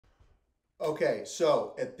Okay,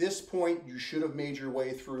 so at this point, you should have made your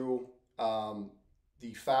way through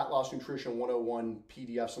the Fat Loss Nutrition 101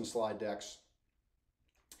 PDFs and slide decks,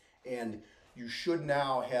 and you should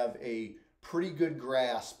now have a pretty good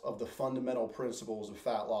grasp of the fundamental principles of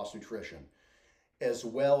fat loss nutrition, as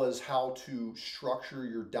well as how to structure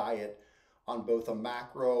your diet on both a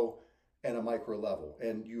macro and a micro level.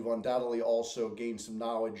 And you've undoubtedly also gained some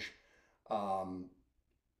knowledge um,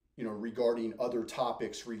 regarding other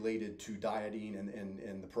topics related to dieting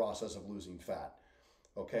and the process of losing fat.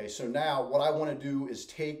 Okay, so now what I want to do is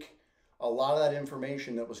take a lot of that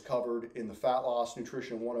information that was covered in the Fat Loss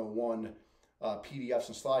Nutrition 101 PDFs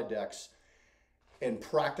and slide decks and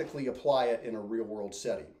practically apply it in a real world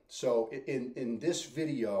setting. So in this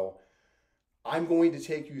video, I'm going to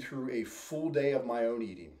take you through a full day of my own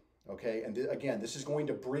eating. Okay, and again, this is going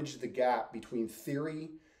to bridge the gap between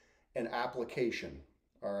theory and application.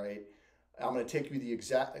 All right, I'm going to take you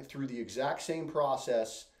through the exact same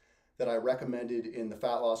process that I recommended in the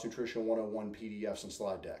Fat Loss Nutrition 101 PDFs and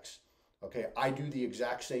slide decks. Okay, I do the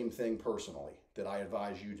exact same thing personally that I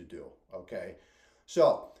advise you to do. Okay,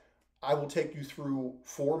 so I will take you through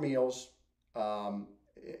 4 meals,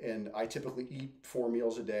 and I typically eat 4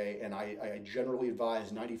 meals a day, and I generally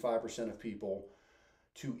advise 95% of people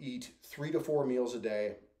to eat 3 to 4 meals a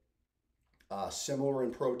day, similar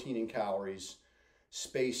in protein and calories,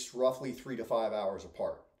 spaced roughly 3 to 5 hours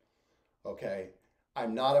apart. Okay,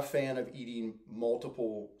 I'm not a fan of eating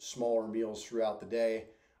multiple smaller meals throughout the day.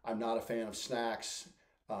 I'm not a fan of snacks,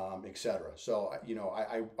 etc. So,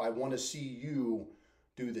 I want to see you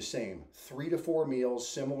do the same. 3 to 4 meals,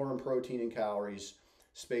 similar in protein and calories,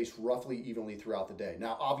 spaced roughly evenly throughout the day.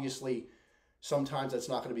 Now, obviously, sometimes that's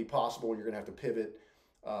not going to be possible and you're going to have to pivot,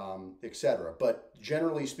 etc. But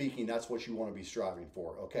generally speaking, that's what you want to be striving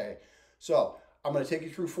for, okay? So I'm going to take you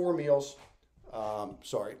through 4 meals.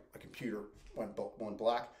 Sorry, my computer went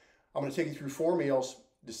black. I'm going to take you through 4 meals.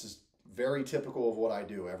 This is very typical of what I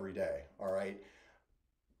do every day, all right?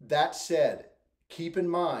 That said, keep in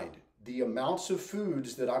mind the amounts of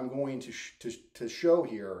foods that I'm going to show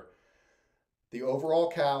here, the overall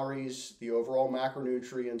calories, the overall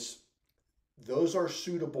macronutrients, those are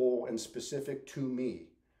suitable and specific to me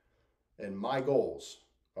and my goals,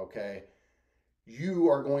 okay? You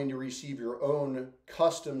are going to receive your own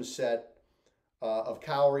custom set of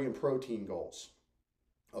calorie and protein goals.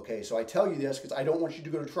 Okay, so I tell you this because I don't want you to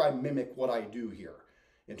go to try and mimic what I do here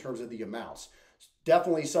in terms of the amounts.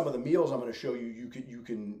 Definitely some of the meals I'm going to show you, you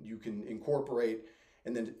can incorporate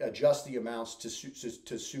and then adjust the amounts to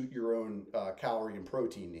suit your own calorie and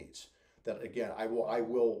protein needs. That again, I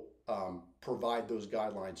will provide those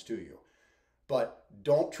guidelines to you. But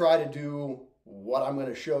don't try to do what I'm going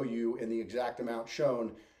to show you in the exact amount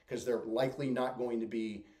shown, because they're likely not going to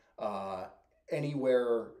be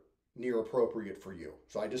anywhere near appropriate for you.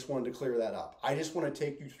 So I just wanted to clear that up. I just want to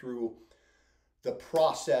take you through the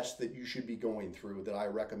process that you should be going through that I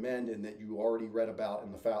recommend and that you already read about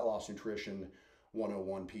in the Fat Loss Nutrition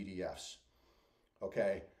 101 PDFs.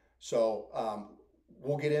 Okay, so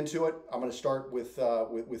we'll get into it. I'm going to start with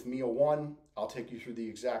meal 1. I'll take you through the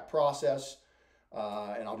exact process,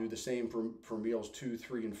 and I'll do the same for meals 2,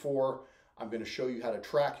 3, and 4. I'm going to show you how to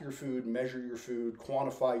track your food, measure your food,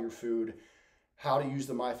 quantify your food, how to use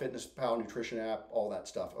the MyFitnessPal nutrition app, all that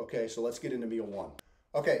stuff. Okay, so let's get into meal 1.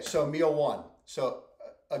 Okay, so meal 1. So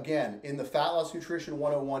again, in the Fat Loss Nutrition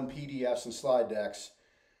 101 PDFs and slide decks,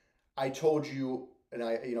 I told you, and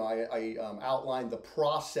I outlined the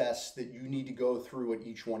process that you need to go through at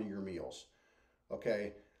each one of your meals.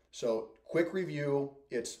 Okay, so quick review,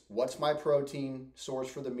 it's what's my protein source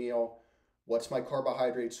for the meal, what's my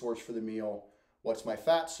carbohydrate source for the meal, what's my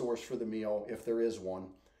fat source for the meal, if there is one,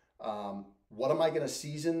 what am I going to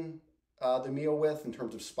season the meal with in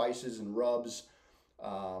terms of spices and rubs,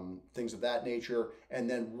 things of that nature, and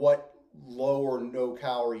then what low or no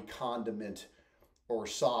calorie condiment or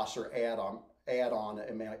sauce or add-on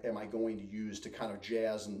am I going to use to kind of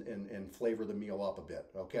jazz and flavor the meal up a bit,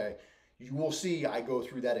 okay? You will see I go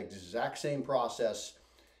through that exact same process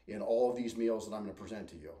in all of these meals that I'm going to present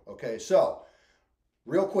to you, okay? So,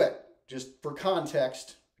 real quick, just for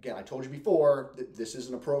context, again, I told you before that this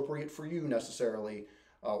isn't appropriate for you necessarily,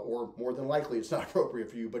 or more than likely it's not appropriate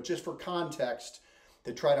for you, but just for context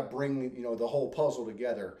to try to bring the whole puzzle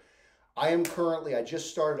together. I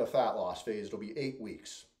just started a fat loss phase. It'll be 8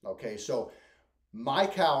 weeks. Okay, so my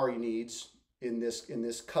calorie needs in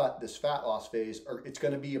this fat loss phase it's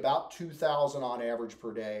going to be about 2,000 on average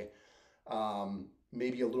per day,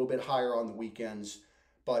 maybe a little bit higher on the weekends,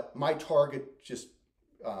 but my target, just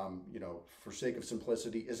for sake of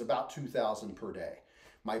simplicity, is about 2,000 per day.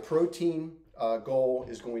 My protein goal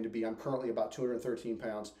is going to be, I'm currently about 213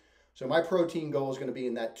 pounds. So my protein goal is going to be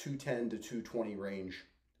in that 210 to 220 range,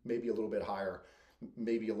 maybe a little bit higher,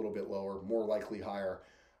 maybe a little bit lower, more likely higher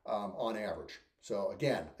on average. So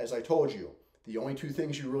again, as I told you, the only two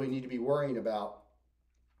things you really need to be worrying about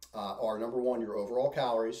are number one, your overall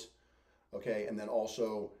calories, okay, and then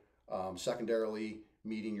also secondarily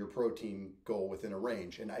meeting your protein goal within a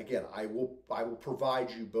range. And again, I will provide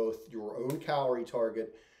you both your own calorie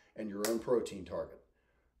target and your own protein target.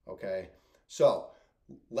 Okay, so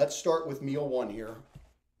let's start with meal one here.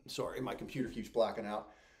 Sorry, my computer keeps blacking out.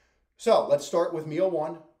 So let's start with meal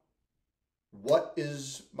one. What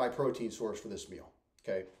is my protein source for this meal?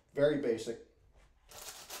 Okay, very basic.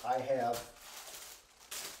 I have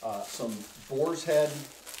some boar's head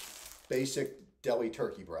basic deli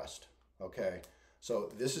turkey breast. Okay,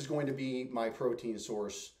 so this is going to be my protein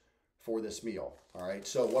source for this meal. All right,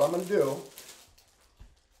 so what I'm going to do,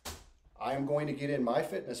 I am going to get in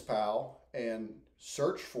MyFitnessPal and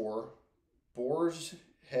search for boar's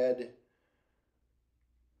head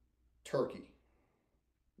turkey.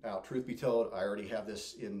 Now, truth be told, I already have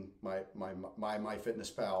this in my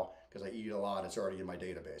MyFitnessPal because I eat a lot. It's already in my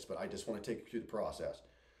database, but I just want to take you through the process.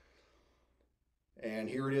 And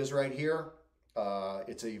here it is right here.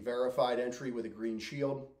 It's a verified entry with a green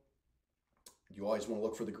shield. You always want to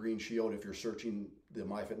look for the green shield if you're searching the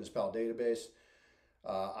MyFitnessPal database.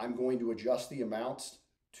 I'm going to adjust the amounts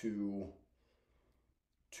to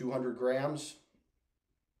 200 grams,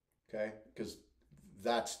 okay, because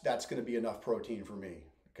that's going to be enough protein for me.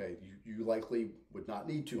 Okay, you likely would not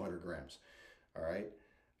need 200 grams. All right,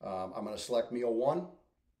 I'm going to select meal one.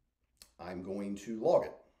 I'm going to log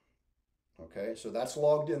it. Okay, so that's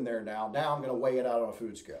logged in there now. Now I'm going to weigh it out on a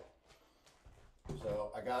food scale. So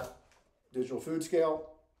I got digital food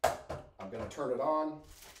scale. I'm going to turn it on.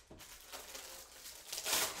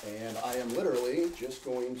 And I am literally just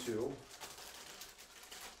going to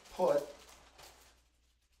put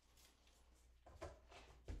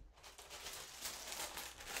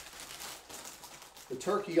the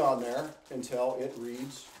turkey on there until it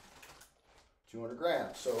reads 200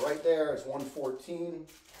 grams. So right there is 114.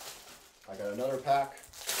 I got another pack,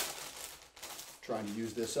 trying to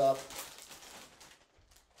use this up.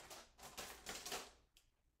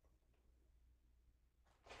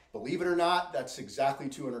 Believe it or not, that's exactly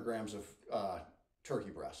 200 grams of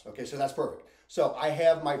turkey breast. Okay, so that's perfect. So I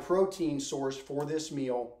have my protein source for this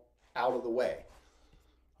meal out of the way.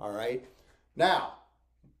 All right. Now,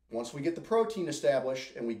 once we get the protein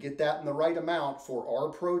established and we get that in the right amount for our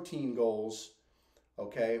protein goals,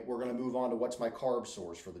 okay, we're going to move on to what's my carb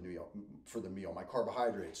source for the meal, my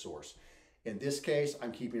carbohydrate source. In this case,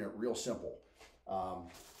 I'm keeping it real simple.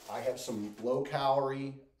 I have some low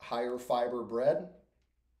calorie, higher fiber bread.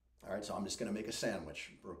 All right, so I'm just going to make a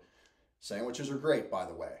sandwich. Sandwiches are great, by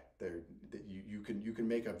the way. You can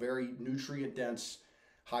make a very nutrient dense,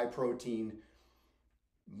 high protein,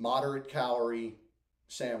 moderate calorie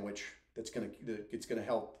sandwich it's going to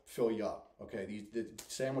help fill you up. Okay, the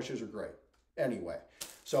sandwiches are great. Anyway,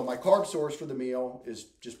 so my carb source for the meal is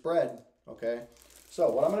just bread. Okay,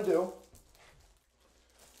 so what I'm going to do,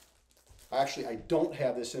 actually I don't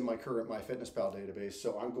have this in my current MyFitnessPal database,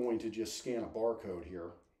 so I'm going to just scan a barcode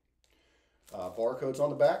here. Barcode's on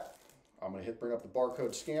the back. I'm going to bring up the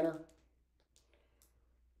barcode scanner.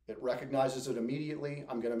 It recognizes it immediately.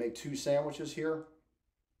 I'm going to make 2 sandwiches here.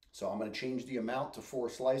 So I'm going to change the amount to 4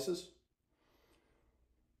 slices.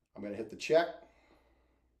 I'm going to hit the check.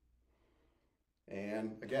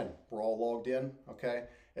 And again, we're all logged in, okay?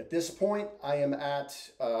 At this point, I am at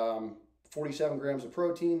 47 grams of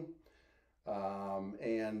protein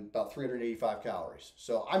and about 385 calories.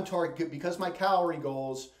 So I'm targeting, because my calorie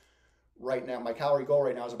goals right now, my calorie goal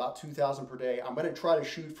right now is about 2,000 per day. I'm going to try to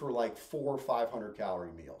shoot for like 400 or 500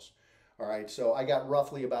 calorie meals. All right, so I got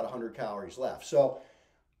roughly about 100 calories left. So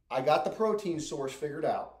I got the protein source figured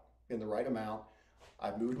out in the right amount.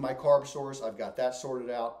 I've moved my carb source. I've got that sorted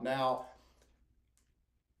out. Now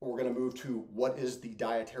we're going to move to what is the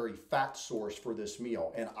dietary fat source for this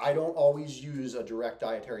meal. And I don't always use a direct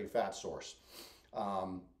dietary fat source.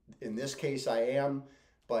 In this case, I am,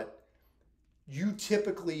 but you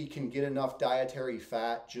typically can get enough dietary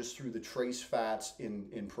fat just through the trace fats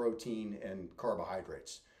in protein and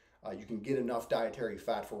carbohydrates. You can get enough dietary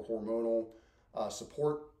fat for hormonal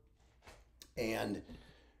support. And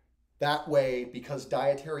that way, because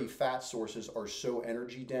dietary fat sources are so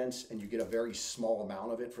energy dense and you get a very small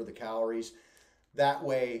amount of it for the calories, that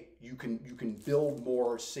way you can build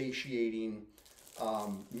more satiating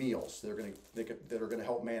meals that are going to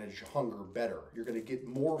help manage hunger better. You're going to get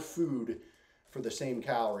more food for the same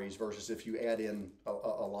calories versus if you add in a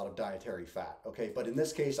lot of dietary fat. Okay, but in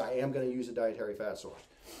this case, I am going to use a dietary fat source.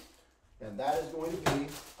 And that is going to be,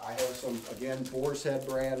 I have some, again, Boar's Head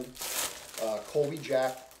brand Colby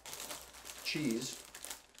Jack cheese.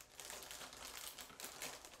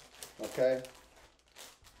 Okay.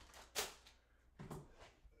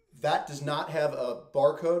 That does not have a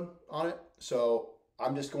barcode on it, so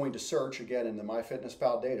I'm just going to search again in the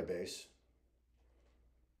MyFitnessPal database.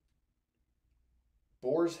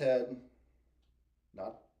 Boar's Head,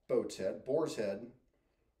 not Boat's Head, Boar's Head,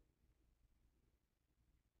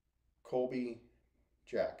 Colby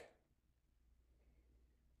Jack.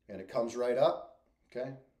 And it comes right up,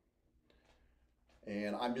 okay?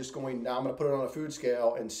 And I'm just going, now I'm gonna put it on a food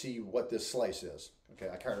scale and see what this slice is. Okay,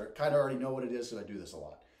 I kind of already know what it is because I do this a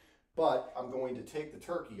lot. But I'm going to take the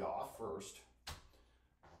turkey off first.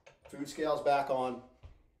 Food scale's back on.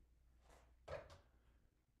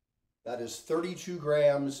 That is 32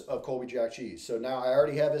 grams of Colby Jack cheese. So now I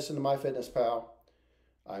already have this in MyFitnessPal.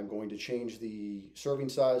 I'm going to change the serving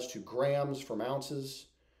size to grams from ounces.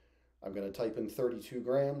 I'm going to type in 32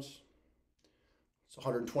 grams. It's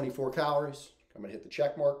 124 calories. I'm going to hit the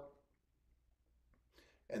check mark.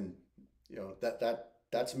 And you know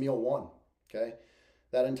that's meal one, okay?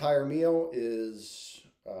 That entire meal is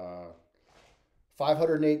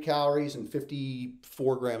 508 calories and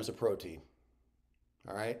 54 grams of protein.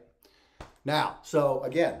 All right. Now, so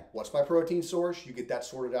again, what's my protein source? You get that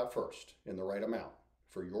sorted out first in the right amount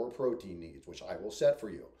for your protein needs, which I will set for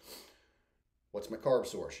you. What's my carb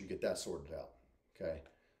source? You get that sorted out. Okay.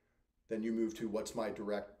 Then you move to what's my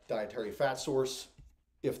direct dietary fat source,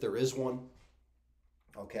 if there is one.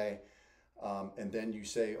 Okay. And then you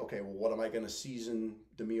say, okay, well, what am I going to season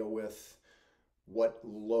the meal with? What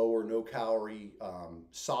low or no calorie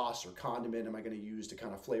sauce or condiment am I going to use to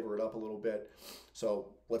kind of flavor it up a little bit? So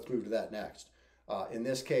let's move to that next. In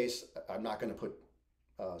this case, I'm not going to put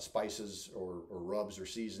spices or rubs or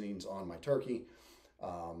seasonings on my turkey,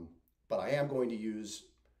 but I am going to use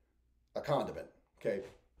a condiment. Okay,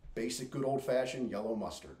 basic good old-fashioned yellow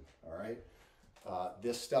mustard. All right,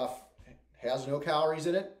 this stuff has no calories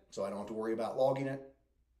in it, so I don't have to worry about logging it.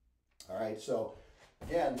 All right, so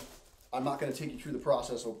again, I'm not going to take you through the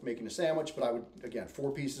process of making a sandwich, but I would, again,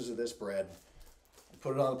 4 pieces of this bread, I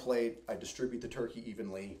put it on a plate, I distribute the turkey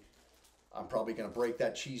evenly. I'm probably going to break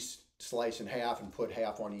that cheese slice in half and put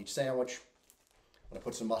half on each sandwich. I'm going to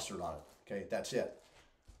put some mustard on it. Okay, that's it.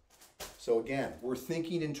 So again, we're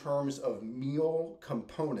thinking in terms of meal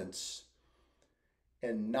components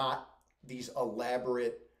and not these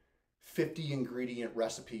elaborate 50 ingredient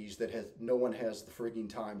recipes that no one has the frigging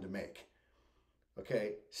time to make.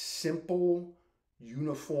 Okay, simple,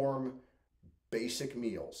 uniform, basic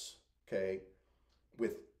meals, okay,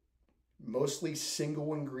 with mostly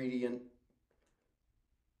single ingredient,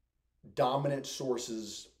 dominant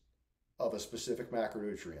sources of a specific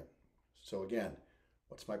macronutrient. So again,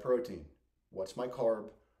 what's my protein? What's my carb?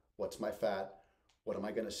 What's my fat? What am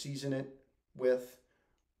I going to season it with?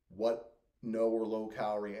 What no or low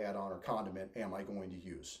calorie add-on or condiment am I going to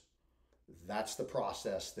use? That's the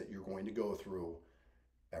process that you're going to go through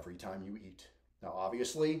every time you eat. Now,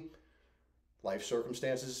 obviously, life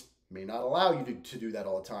circumstances may not allow you to do that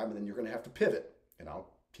all the time, and then you're going to have to pivot, and I'll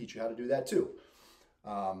teach you how to do that too.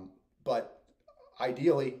 But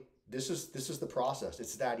ideally, this is the process.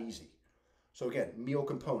 It's that easy. So again, meal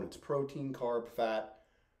components, protein, carb, fat.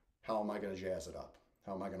 How am I going to jazz it up?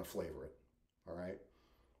 How am I going to flavor it? All right.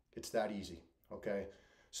 It's that easy. Okay.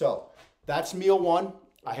 So that's meal one.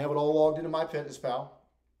 I have it all logged into MyFitnessPal.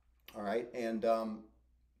 All right. And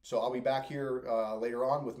so I'll be back here later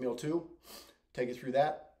on with meal two, take you through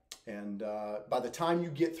that. And by the time you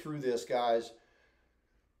get through this, guys,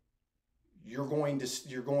 you're going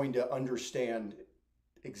to understand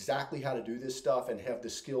exactly how to do this stuff and have the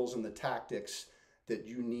skills and the tactics that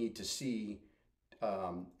you need to see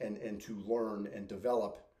and to learn and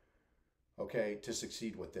develop, okay, to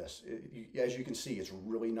succeed with this. As you can see, it's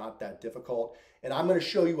really not that difficult. And I'm going to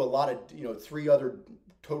show you a lot of, 3 other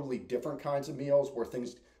totally different kinds of meals where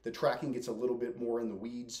the tracking gets a little bit more in the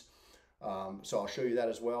weeds. So I'll show you that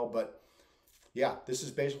as well. But yeah, this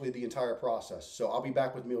is basically the entire process. So I'll be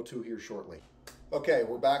back with meal 2 here shortly. Okay,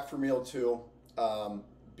 we're back for meal 2.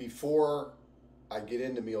 Before I get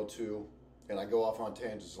into meal 2, and I go off on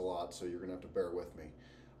tangents a lot, so you're gonna have to bear with me.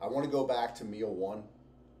 I wanna go back to meal 1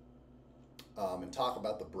 and talk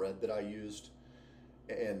about the bread that I used.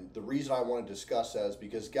 And the reason I wanna discuss that is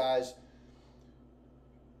because, guys,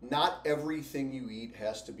 not everything you eat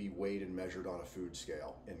has to be weighed and measured on a food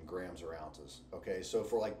scale in grams or ounces. Okay, so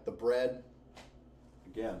for like the bread,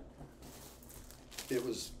 again, it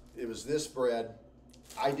was it was this bread.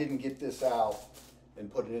 I didn't get this out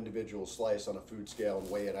and put an individual slice on a food scale and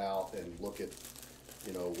weigh it out and look at,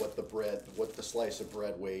 you know, what the slice of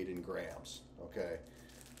bread weighed in grams. Okay,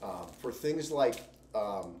 for things like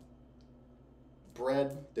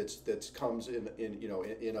bread that's comes in you know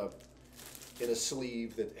in a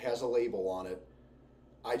sleeve that has a label on it,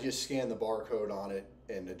 I just scan the barcode on it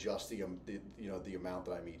and adjust the you know the amount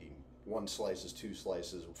that I'm eating. 1 slice is 2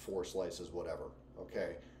 slices, 4 slices, whatever.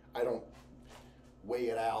 Okay, I don't weigh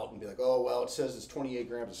it out and be like, oh well, it says it's 28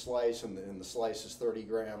 grams a slice and the slice is 30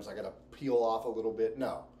 grams. I got to peel off a little bit.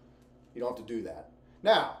 No, you don't have to do that.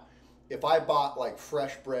 Now, if I bought like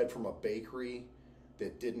fresh bread from a bakery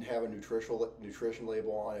that didn't have a nutrition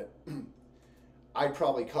label on it, I'd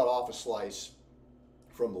probably cut off a slice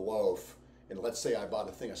from the loaf. And let's say I bought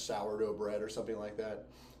a thing of sourdough bread or something like that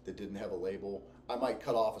that didn't have a label. I might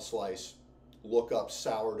cut off a slice, look up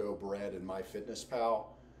sourdough bread in MyFitnessPal,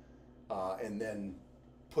 and then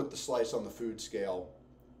put the slice on the food scale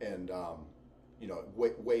and you know,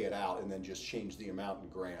 weigh it out, and then just change the amount in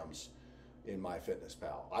grams in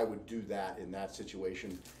MyFitnessPal. I would do that in that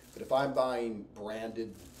situation. But if I'm buying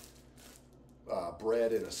branded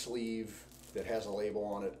bread in a sleeve that has a label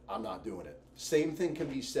on it, I'm not doing it. Same thing can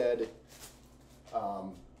be said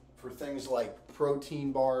for things like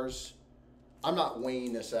protein bars. I'm not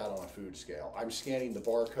weighing this out on a food scale. I'm scanning the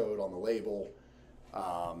barcode on the label.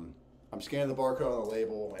 I'm scanning the barcode on the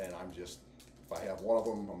label, and I'm just, if I have one of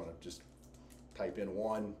them, I'm gonna just type in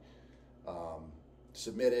 1,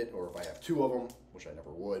 submit it, or if I have 2 of them, which I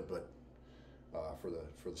never would, but for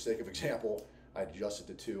the sake of example, I adjust it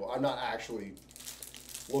to 2. I'm not actually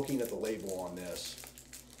looking at the label on this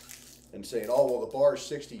and saying, oh, well, the bar is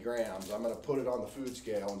 60 grams. I'm going to put it on the food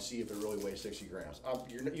scale and see if it really weighs 60 grams.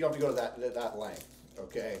 You don't have to go to that length,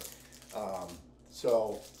 okay?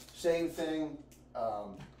 So same thing,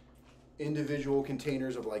 individual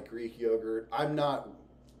containers of like Greek yogurt. I'm not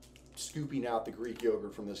scooping out the Greek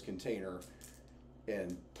yogurt from this container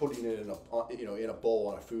and putting it in a bowl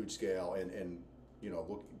on a food scale and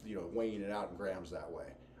weighing it out in grams that way.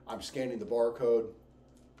 I'm scanning the barcode.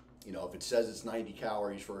 You know, if it says it's 90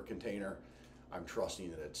 calories for a container, I'm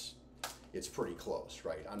trusting that it's pretty close,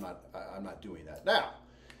 right? I'm not doing that. Now,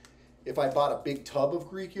 if I bought a big tub of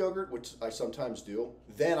Greek yogurt, which I sometimes do,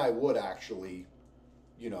 then I would actually,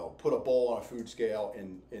 you know, put a bowl on a food scale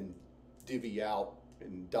and divvy out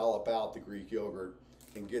and dollop out the Greek yogurt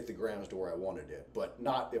and get the grams to where I wanted it. But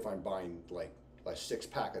not if I'm buying like a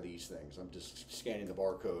 6-pack of these things. I'm just scanning the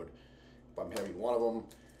barcode. If I'm having one of them,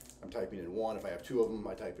 I'm typing in 1. If I have 2 of them,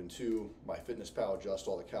 I type in 2. MyFitnessPal adjusts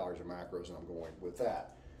all the calories and macros, and I'm going with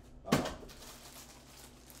that.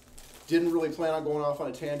 Didn't really plan on going off on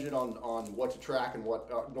a tangent on what to track and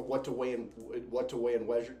what to weigh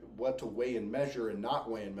and measure and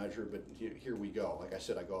not weigh and measure. But here we go. Like I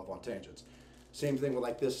said, I go off on tangents. Same thing with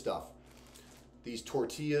like this stuff. These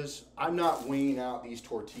tortillas, I'm not weighing out these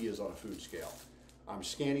tortillas on a food scale. I'm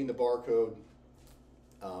scanning the barcode.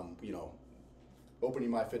 You know, opening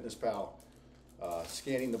MyFitnessPal,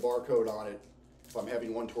 scanning the barcode on it. If I'm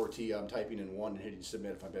having 1 tortilla, I'm typing in 1 and hitting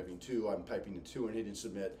submit. If I'm having 2, I'm typing in 2 and hitting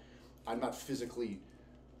submit. I'm not physically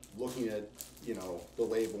looking at, you know, the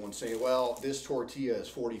label and saying, well, this tortilla is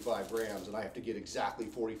 45 grams and I have to get exactly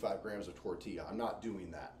 45 grams of tortilla. I'm not doing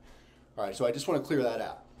that. All right, so I just want to clear that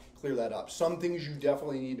up. Some things you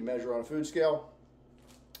definitely need to measure on a food scale,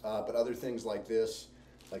 but other things like this,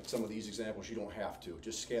 like some of these examples, you don't have to.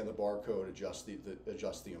 Just scan the barcode, adjust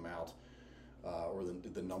the amount or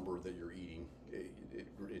the number that you're eating.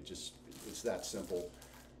 It's that simple.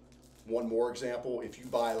 One more example: if you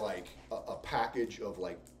buy like a package of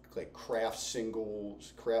like Kraft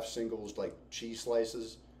singles like cheese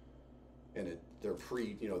slices, and they're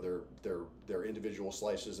they're individual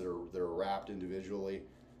slices that are wrapped individually.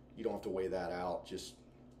 You don't have to weigh that out. Just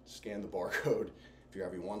scan the barcode. If you're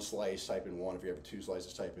having 1 slice, type in 1. If you're having 2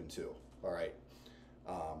 slices, type in 2. All right.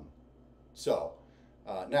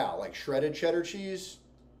 Now, like shredded cheddar cheese,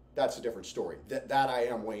 that's a different story. That I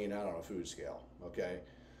am weighing out on a food scale. Okay.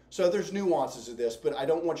 So there's nuances of this, but I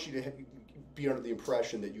don't want you to be under the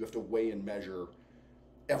impression that you have to weigh and measure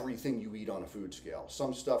everything you eat on a food scale.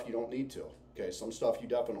 Some stuff you don't need to. Okay. Some stuff you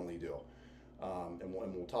definitely do, and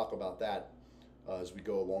we'll talk about that as we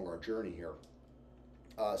go along our journey here.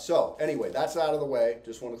 So anyway, that's out of the way.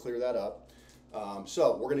 Just want to clear that up.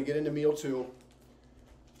 So we're going to get into meal 2.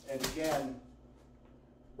 And again,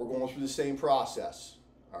 we're going through the same process.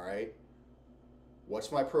 All right.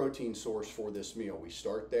 What's my protein source for this meal? We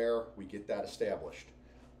start there. We get that established.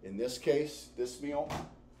 In this case, this meal,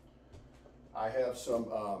 I have some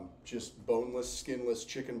just boneless, skinless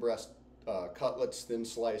chicken breast cutlets, thin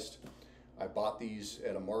sliced. I bought these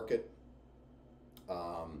at a market,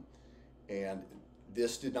 and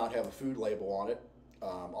this did not have a food label on it.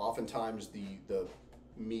 Oftentimes the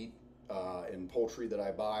meat and poultry that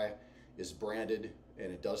I buy is branded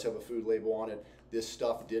and it does have a food label on it. This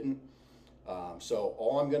stuff didn't. So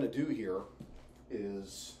all I'm going to do here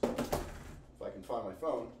is, if I can find my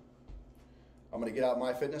phone, I'm going to get out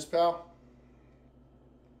MyFitnessPal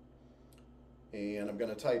and I'm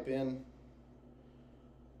going to type in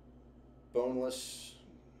boneless,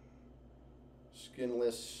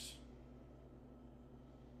 skinless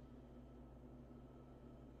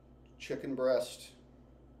chicken breast.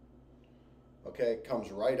 Okay,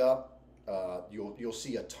 comes right up. You'll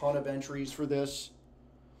see a ton of entries for this.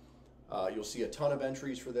 You'll see a ton of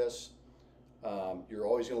entries for this. You're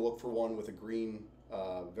always going to look for one with a green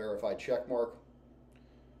verified check mark.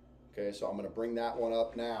 Okay, so I'm going to bring that one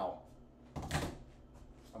up now.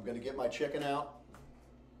 I'm going to get my chicken out.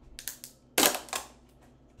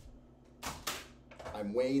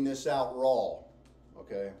 I'm weighing this out raw.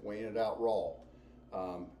 Okay, weighing it out raw.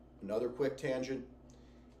 Another quick tangent.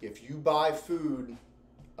 If you buy food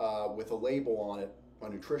with a label on it, a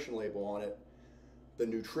nutrition label on it, the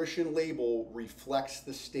nutrition label reflects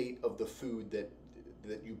the state of the food that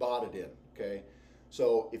you bought it in. Okay,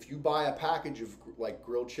 so if you buy a package of like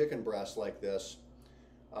grilled chicken breast like this,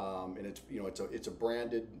 and it's a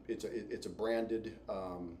branded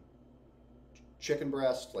chicken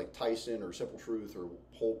breast like Tyson or Simple Truth or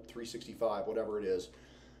Holt 365, whatever it is,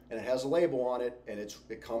 and it has a label on it and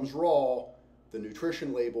it comes raw. The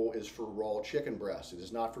nutrition label is for raw chicken breast. It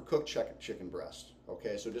is not for cooked chicken breast.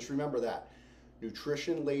 Okay, so just remember that.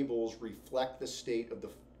 Nutrition labels reflect the state of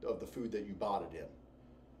the food that you bought it in.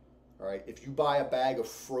 All right, if you buy a bag of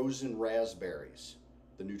frozen raspberries,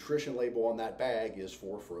 the nutrition label on that bag is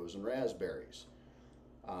for frozen raspberries.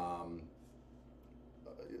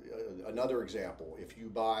 Another example, if you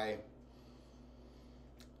buy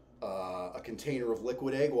a container of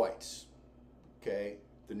liquid egg whites, okay,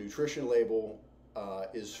 the nutrition label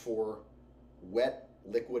is for wet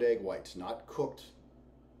liquid egg whites, not cooked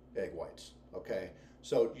egg whites. Okay,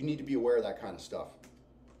 so you need to be aware of that kind of stuff.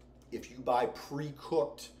 If you buy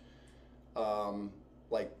pre-cooked,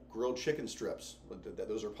 like grilled chicken strips,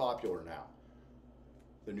 those are popular now.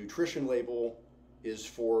 The nutrition label is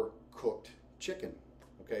for cooked chicken.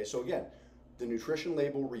 Okay, so again, the nutrition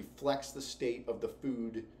label reflects the state of the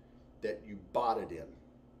food that you bought it in.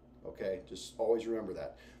 Okay, just always remember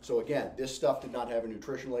that. So again, this stuff did not have a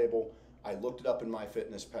nutrition label. I looked it up in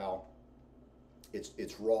MyFitnessPal.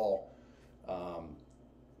 It's raw.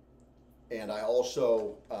 And I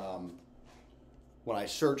also, when I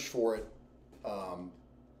searched for it,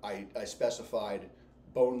 I specified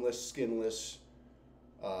boneless, skinless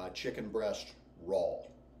chicken breast raw.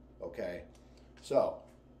 Okay, so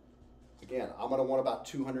again, I'm going to want about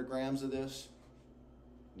 200 grams of this.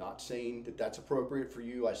 Not saying that that's appropriate for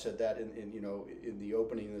you. I said that in the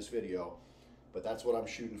opening of this video, but that's what I'm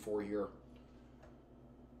shooting for here.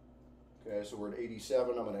 Okay, so we're at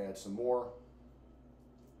 87. I'm going to add some more.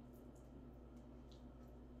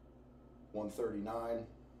 139,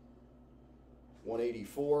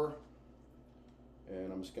 184,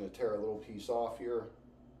 and I'm just going to tear a little piece off here.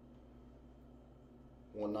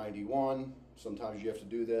 191. Sometimes you have to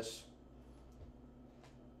do this.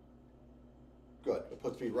 Good. It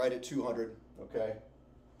puts me right at 200. Okay.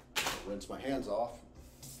 I'll rinse my hands off.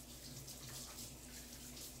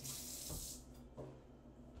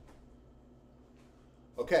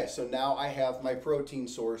 Okay, so now I have my protein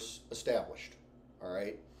source established. All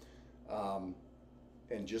right.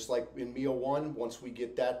 And just like in meal one, once we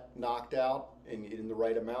get that knocked out and in the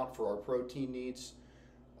right amount for our protein needs,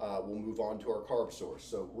 we'll move on to our carb source.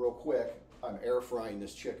 So real quick, I'm air frying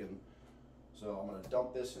this chicken. So I'm going to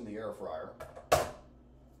dump this in the air fryer.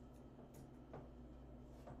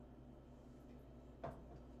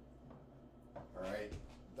 All right,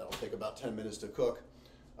 that'll take about 10 minutes to cook.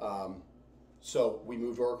 So we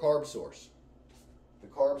move to our carb source. The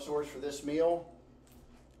carb source for this meal,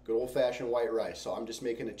 good old-fashioned white rice. So I'm just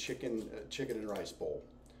making a chicken and rice bowl.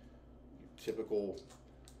 Typical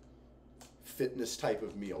fitness type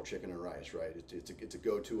of meal, chicken and rice, right? It's a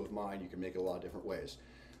go-to of mine. You can make it a lot of different ways.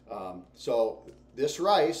 So this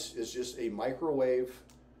rice is just a microwave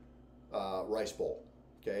rice bowl.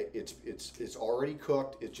 Okay, it's already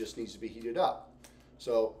cooked. It just needs to be heated up.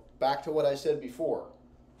 So back to what I said before.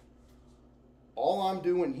 All I'm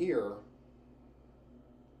doing here,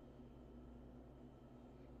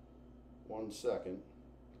 one second,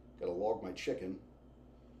 gotta log my chicken.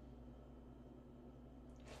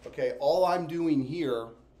 Okay, all I'm doing here,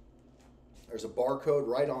 There's a barcode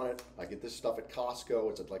right on it. I get this stuff at Costco.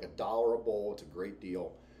 It's like $1 a bowl. It's a great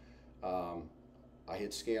deal. I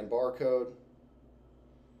hit scan barcode.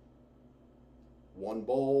 1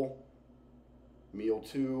 bowl, meal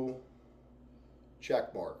 2,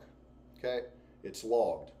 check mark. Okay, it's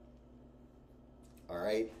logged. All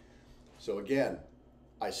right. So again,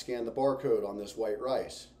 I scan the barcode on this white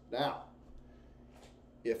rice. Now,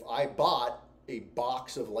 if I bought a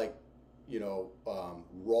box of like,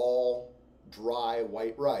 raw, dry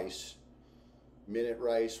white rice, minute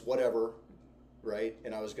rice, whatever, right?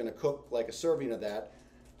 And I was going to cook like a serving of that,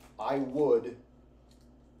 I would,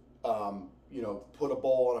 put a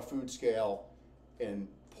bowl on a food scale and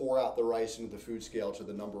pour out the rice into the food scale to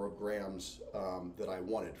the number of grams that I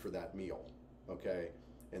wanted for that meal, okay?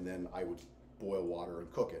 And then I would boil water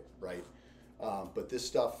and cook it, right? But this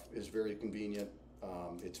stuff is very convenient.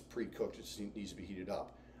 It's pre-cooked, it just needs to be heated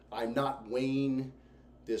up. I'm not weighing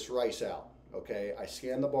this rice out, okay? I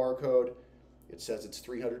scan the barcode, it says it's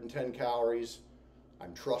 310 calories.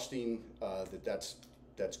 I'm trusting that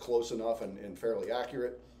that's close enough and fairly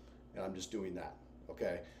accurate, and I'm just doing that,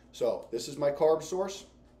 okay? So this is my carb source.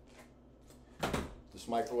 This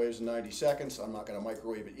microwave's in 90 seconds. I'm not gonna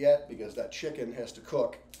microwave it yet because that chicken has to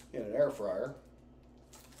cook in an air fryer.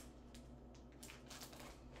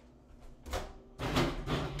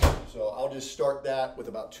 So I'll just start that with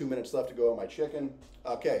about 2 minutes left to go on my chicken.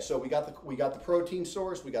 Okay, so we got the protein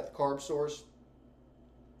source, we got the carb source.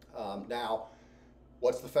 Now,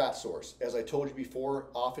 what's the fat source? As I told you before,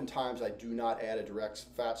 oftentimes I do not add a direct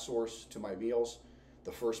fat source to my meals.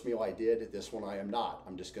 The first meal I did, this one I am not.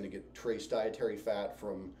 I'm just going to get trace dietary fat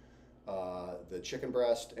from the chicken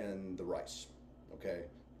breast and the rice. Okay,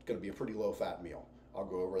 it's going to be a pretty low fat meal. I'll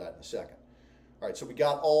go over that in a second. All right, so we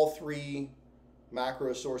got all 3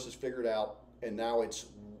 macro sources figured out, and now it's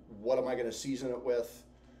what am I going to season it with?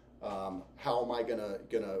 How am I gonna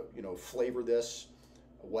flavor this?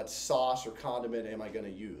 What sauce or condiment am I going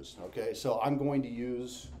to use? Okay, so I'm going to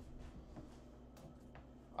use.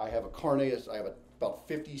 I have a carne. I have about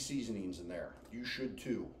 50 seasonings in there. You should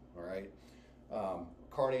too. All right,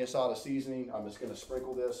 carne asada seasoning. I'm just going to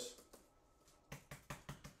sprinkle this.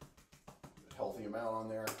 Healthy amount on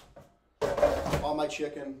there. On my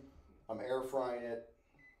chicken, I'm air frying it.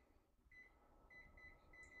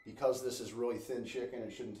 Because this is really thin chicken,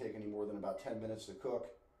 it shouldn't take any more than about 10 minutes to cook.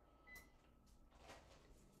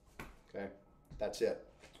 Okay, that's it.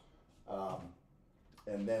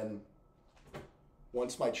 And then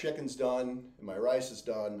once my chicken's done and my rice is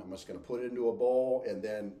done, I'm just going to put it into a bowl, and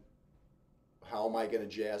then how am I going to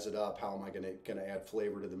jazz it up? How am I going to add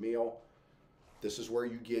flavor to the meal? This is where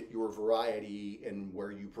you get your variety and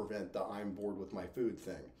where you prevent the I'm bored with my food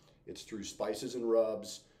thing. It's through spices and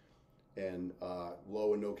rubs and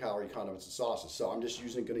low and no calorie condiments and sauces. So I'm just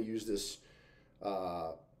going to use this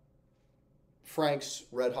Frank's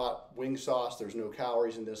Red Hot Wing Sauce. There's no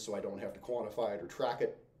calories in this, so I don't have to quantify it or track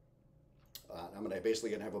it. I'm basically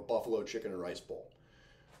going to have a buffalo chicken and rice bowl.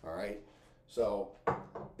 All right. So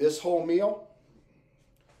this whole meal,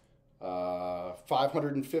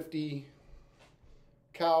 550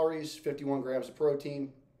 calories, 51 grams of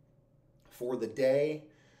protein for the day.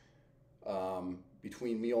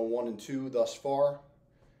 Between meal 1 and 2 thus far,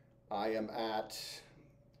 I am at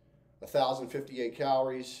 1,058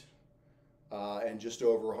 calories and just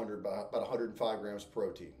over 100, about 105 grams of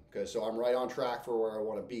protein. Okay, so I'm right on track for where I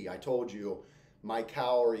want to be. I told you my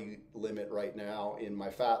calorie limit right now in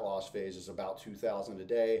my fat loss phase is about 2,000 a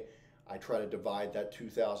day. I try to divide that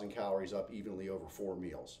 2,000 calories up evenly over 4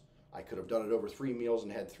 meals. I could have done it over 3 meals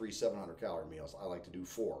and had 3 700 calorie meals. I like to do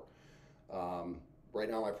 4. Right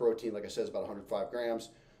now my protein, like I said, is about 105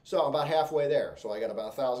 grams. So I'm about halfway there. So I got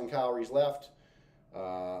about 1,000 calories left.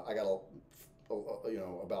 I got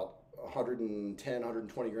about 110,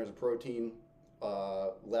 120 grams of protein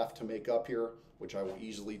left to make up here, which I will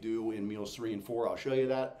easily do in meals 3 and 4. I'll show you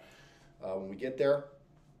that when we get there.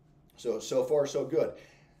 So far so good.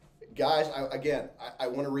 Guys, I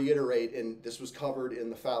want to reiterate, and this was covered in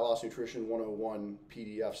the Fat Loss Nutrition 101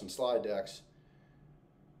 PDFs and slide decks.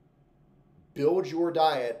 Build your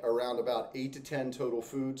diet around about 8 to 10 total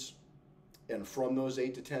foods, and from those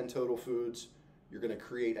 8 to 10 total foods, you're going to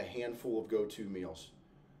create a handful of go-to meals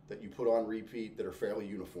that you put on repeat that are fairly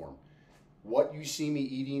uniform. What you see me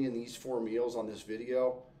eating in these 4 meals on this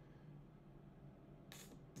video,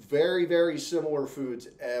 very, very similar foods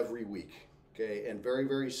every week, okay, and very,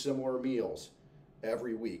 very similar meals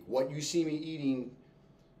every week. What you see me eating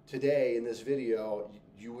today in this video,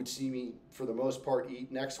 you would see me, for the most part,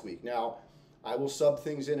 eat next week. Now, I will sub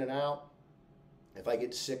things in and out. If I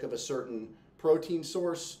get sick of a certain protein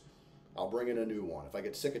source, I'll bring in a new one. If I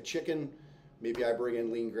get sick of chicken, maybe I bring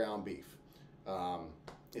in lean ground beef.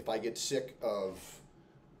 If I get sick of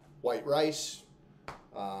white rice,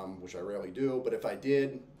 which I rarely do, but if I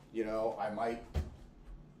did, you know, I might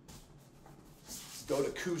go to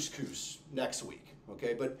couscous next week,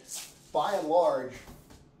 okay? But by and large,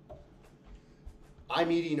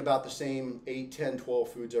 I'm eating about the same 8, 10, 12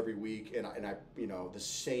 foods every week, and I you know, the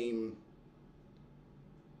same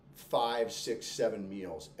 5, 6, 7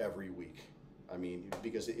 meals every week. I mean,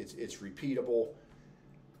 because it's repeatable.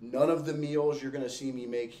 None of the meals you're going to see me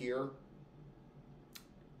make here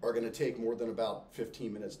are going to take more than about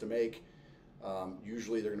 15 minutes to make.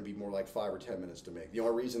 Usually they're going to be more like 5 or 10 minutes to make. The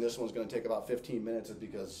only reason this one's going to take about 15 minutes is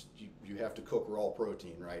because you have to cook raw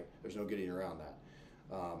protein, right? There's no getting around that.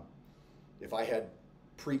 If I had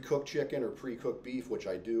pre-cooked chicken or pre-cooked beef, which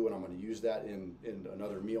I do, and I'm going to use that in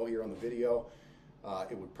another meal here on the video,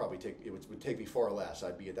 it would probably would take me far less.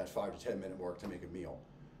 I'd be at that 5 to 10 minute mark to make a meal.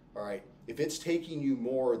 All right. If it's taking you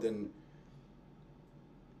more than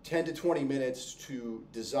 10 to 20 minutes to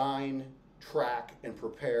design, track, and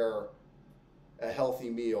prepare a healthy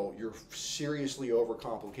meal, you're seriously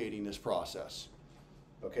overcomplicating this process.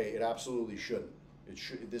 Okay, it absolutely shouldn't.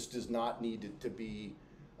 This does not need to be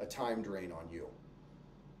a time drain on you.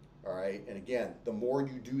 All right, and again, the more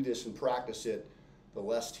you do this and practice it, the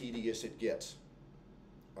less tedious it gets.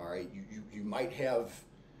 All right, you might have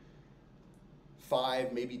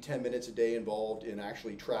 5, maybe 10 minutes a day involved in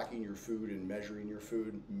actually tracking your food and measuring your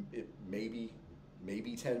food. It maybe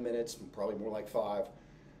 10 minutes, probably more like 5.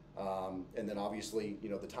 And then obviously, you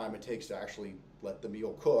know, the time it takes to actually let the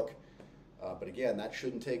meal cook. But again, that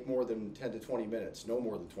shouldn't take more than 10 to 20 minutes, no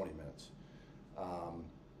more than 20 minutes.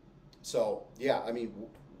 So yeah, I mean,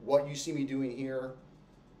 what you see me doing here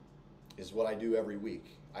is what I do every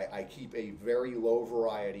week. I keep a very low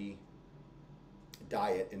variety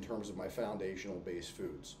diet in terms of my foundational base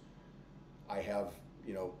foods. I have,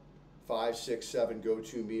 you know, 5, 6, 7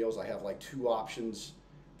 go-to meals. I have like 2 options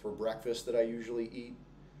for breakfast that I usually eat.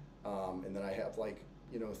 And then I have like,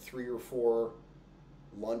 you know, 3 or 4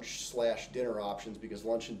 lunch/dinner options, because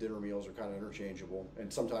lunch and dinner meals are kind of interchangeable.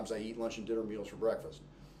 And sometimes I eat lunch and dinner meals for breakfast.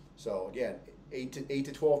 So again, 8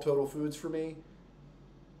 to 12 total foods for me,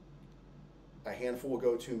 a handful of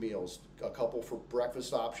go-to meals, a couple for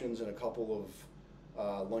breakfast options, and a couple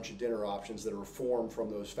of lunch and dinner options that are formed from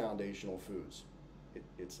those foundational foods.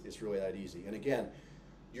 It's really that easy. And again,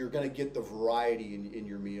 you're going to get the variety in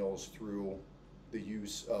your meals through the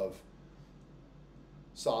use of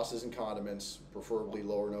sauces and condiments, preferably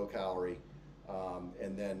low or no calorie,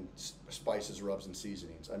 and then spices, rubs, and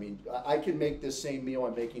seasonings. I mean, I can make this same meal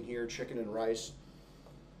I'm making here, chicken and rice,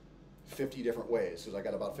 50 different ways, because I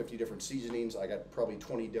got about 50 different seasonings. I got probably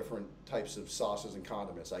 20 different types of sauces and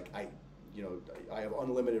condiments. You know, I have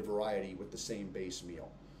unlimited variety with the same base meal.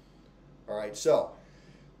 All right, so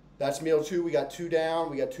that's meal 2. We got 2 down.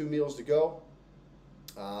 We got 2 meals to go.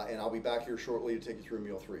 And I'll be back here shortly to take you through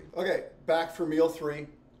meal 3. Okay, back for meal 3.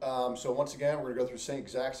 So once again, we're gonna go through the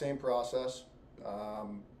exact same process.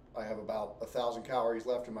 I have about 1,000 calories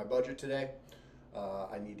left in my budget today.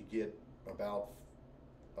 I need to get about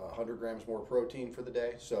 100 grams more protein for the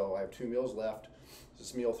day. So I have 2 meals left. This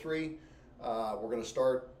is meal 3. We're gonna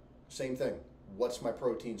start, same thing. What's my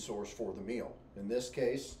protein source for the meal? In this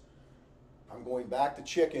case, I'm going back to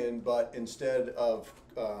chicken, but instead of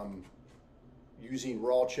using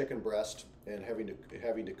raw chicken breast and having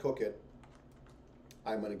to cook it,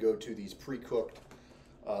 I'm going to go to these pre-cooked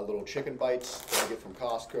little chicken bites that I get from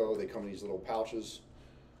Costco. They come in these little pouches,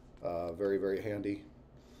 very, very handy.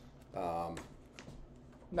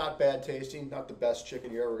 Not bad tasting, not the best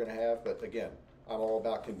chicken you're ever going to have, but again, I'm all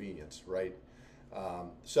about convenience, right?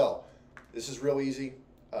 So this is real easy.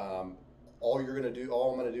 All I'm going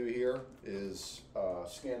to do here is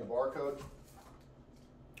scan the barcode.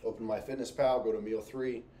 Open my FitnessPal, go to meal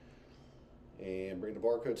 3, and bring the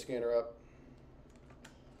barcode scanner up.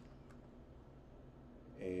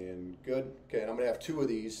 And good. Okay, and I'm gonna have 2 of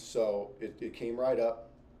these, so it came right up.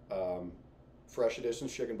 Fresh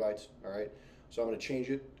Editions chicken bites. All right, so I'm gonna change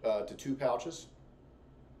it to 2 pouches,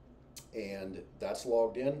 and that's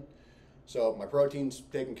logged in. So my protein's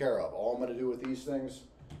taken care of. All I'm gonna do with these things,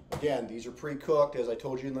 again, these are pre-cooked, as I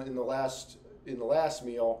told you in the last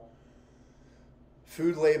meal.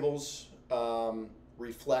 Food labels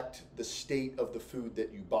reflect the state of the food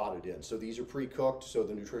that you bought it in. So these are pre-cooked, so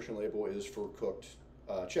the nutrition label is for cooked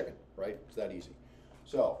chicken, right? It's that easy.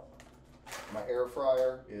 So my air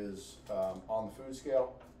fryer is on the food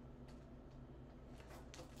scale.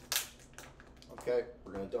 Okay,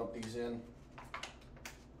 we're gonna dump these in.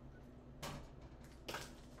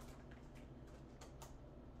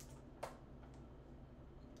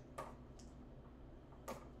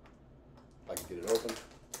 open.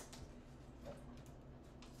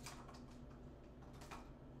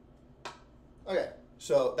 Okay,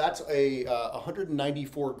 so that's a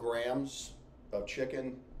 194 grams of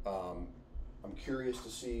chicken. I'm curious to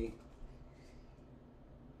see.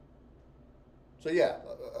 So yeah,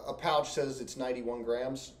 a pouch says it's 91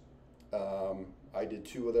 grams. I did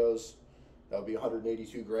 2 of those. That would be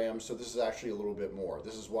 182 grams. So this is actually a little bit more.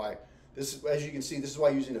 This is why, as you can see, this is why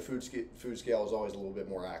using a food scale is always a little bit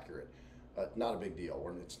more accurate. Not a big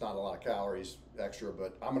deal. It's not a lot of calories extra,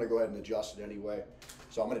 but I'm going to go ahead and adjust it anyway.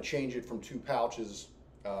 So I'm going to change it from 2 pouches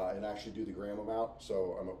and actually do the gram amount.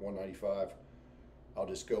 So I'm at 195. I'll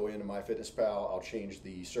just go into MyFitnessPal. I'll change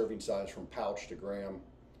the serving size from pouch to gram.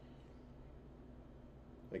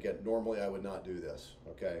 Again, normally I would not do this,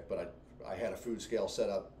 okay? But I had a food scale set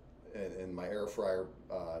up and my air fryer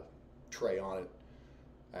tray on it.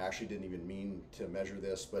 I actually didn't even mean to measure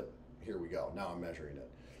this, but here we go. Now I'm measuring it.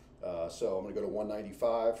 So I'm going to go to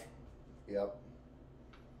 195. Yep.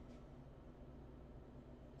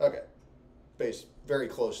 Okay. Very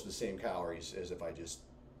close to the same calories as if I just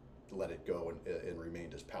let it go and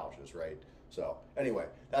remained as pouches, right? So anyway,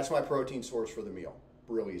 that's my protein source for the meal.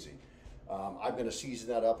 Real easy. I'm going to season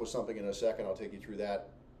that up with something in a second. I'll take you through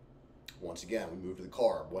that. Once again, we move to the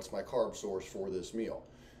carb. What's my carb source for this meal?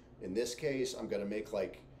 In this case, I'm going to make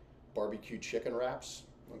like barbecue chicken wraps.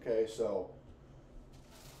 Okay, so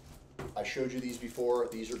I showed you these before.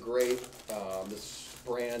 These are great. This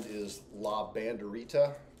brand is La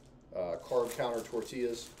Banderita, carb counter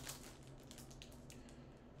tortillas.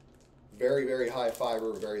 Very, very high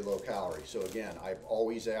fiber, very low calorie. So again, I'm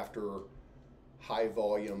always after high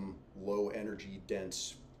volume, low energy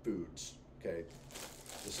dense foods. Okay,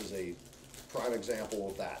 this is a prime example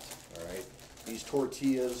of that. All right, these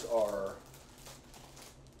tortillas are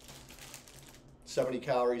 70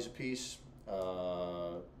 calories a piece,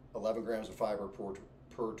 11 grams of fiber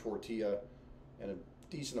per tortilla, and a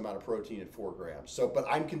decent amount of protein at 4 grams. So, but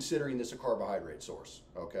I'm considering this a carbohydrate source.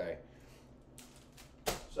 Okay,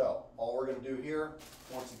 so all we're going to do here,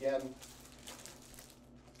 once again,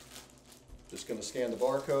 just going to scan the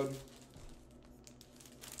barcode.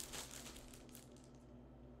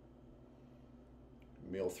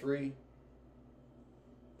 Meal 3,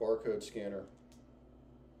 barcode scanner.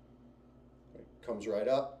 It comes right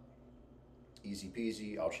up. Easy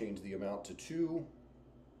peasy. I'll change the amount to 2.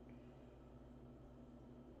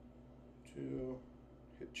 2.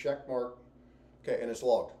 Hit check mark. Okay, and it's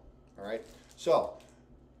logged. All right. So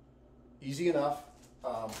easy enough.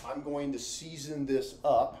 I'm going to season this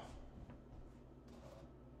up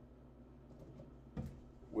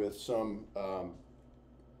with some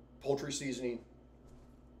poultry seasoning.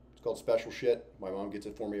 It's called Special Shit. My mom gets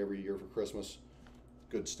it for me every year for Christmas.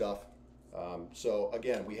 Good stuff. So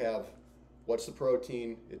again, we have, what's the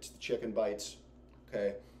protein? It's the chicken bites.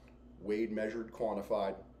 Okay. Weighed, measured,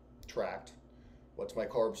 quantified, tracked. What's my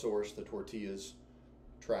carb source? The tortillas.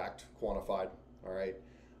 Tracked, quantified. All right.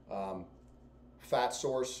 Fat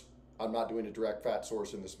source. I'm not doing a direct fat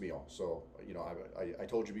source in this meal. So, you know, I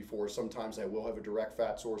told you before, sometimes I will have a direct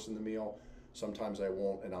fat source in the meal. Sometimes I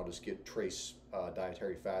won't, and I'll just get trace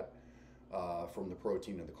dietary fat from the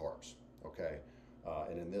protein and the carbs. Okay.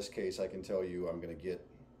 And in this case, I can tell you I'm going to get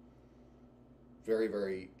very,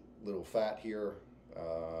 very little fat here,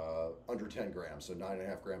 under 10 grams, so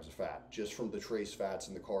 9.5 grams of fat, just from the trace fats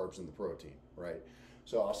and the carbs and the protein, right?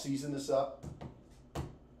 So I'll season this up.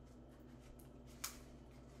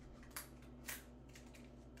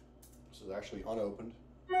 This is actually unopened.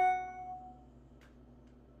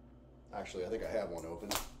 Actually, I think I have one open.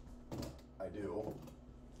 I do.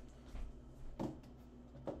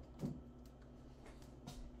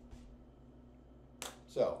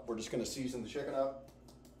 So we're just going to season the chicken up.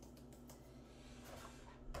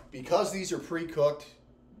 Because these are pre-cooked,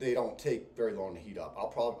 they don't take very long to heat up.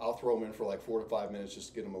 I'll throw them in for like 4 to 5 minutes just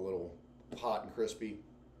to get them a little hot and crispy.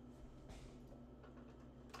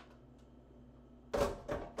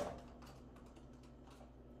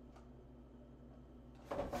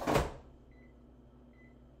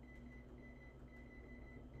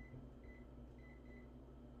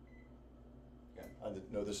 I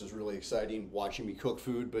know this is really exciting, watching me cook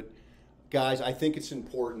food, but guys, I think it's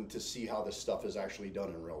important to see how this stuff is actually done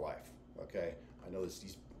in real life, okay? I know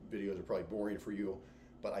these videos are probably boring for you,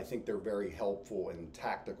 but I think they're very helpful and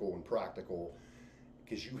tactical and practical,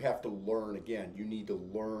 because you have to learn, again, you need to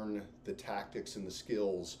learn the tactics and the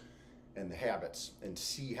skills and the habits and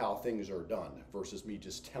see how things are done versus me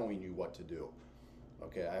just telling you what to do,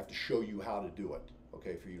 okay? I have to show you how to do it,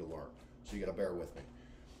 okay, for you to learn. So you gotta bear with me.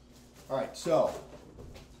 All right, so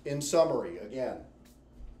in summary, again,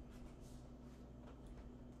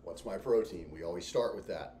 What's my protein? We always start with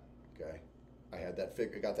that, okay? I got that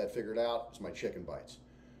figured out. It's my chicken bites.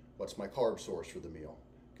 What's my carb source for the meal?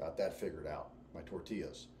 Got that figured out. My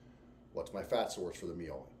tortillas. What's my fat source for the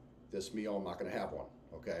meal? This meal, I'm not going to have one,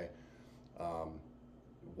 okay?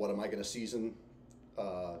 What am I going to season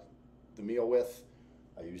the meal with?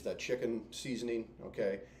 I use that chicken seasoning,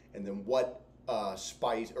 okay? And then what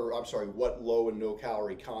what low and no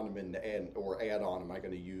calorie condiment or add on am I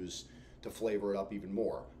going to use to flavor it up even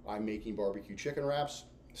more? I'm making barbecue chicken wraps,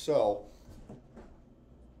 so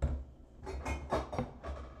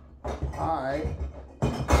I'm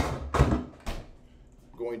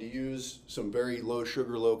going to use some very low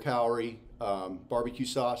sugar, low calorie barbecue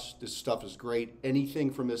sauce. This stuff is great.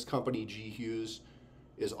 Anything from this company, G. Hughes,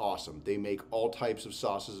 is awesome. They make all types of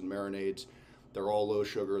sauces and marinades. They're all low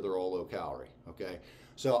sugar, they're all low calorie, okay?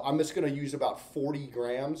 So I'm just gonna use about 40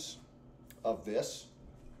 grams of this.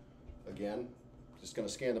 Again, just gonna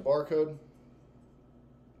scan the barcode.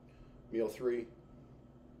 Meal 3.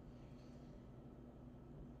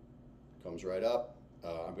 Comes right up.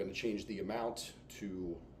 I'm gonna change the amount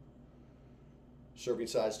to serving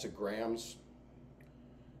size to grams.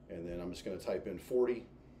 And then I'm just gonna type in 40.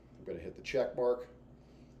 I'm gonna hit the check mark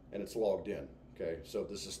and it's logged in, okay? So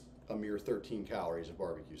this is a mere 13 calories of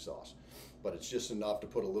barbecue sauce, but it's just enough to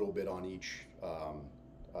put a little bit on each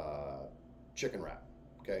chicken wrap,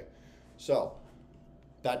 okay? So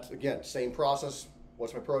that's, again, same process.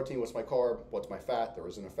 What's my protein, what's my carb, what's my fat? There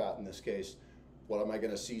isn't a fat in this case. What am I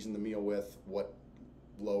gonna season the meal with? What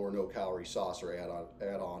low or no calorie sauce or add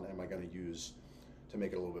on am I gonna use to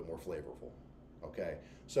make it a little bit more flavorful, okay?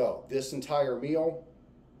 So this entire meal,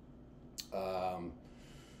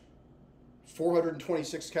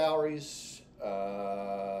 426 calories,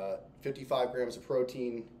 55 grams of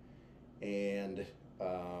protein, and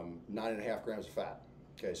 9.5 grams of fat.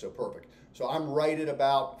 Okay, so perfect. So I'm right at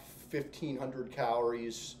about 1,500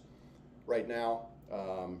 calories right now.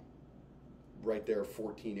 Right there,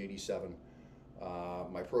 1487.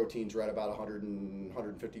 My protein's right about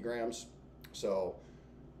 150 grams. So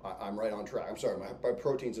I'm right on track. I'm sorry, my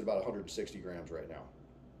protein's at about 160 grams right now.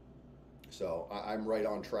 So I'm right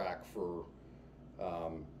on track for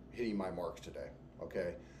hitting my marks today,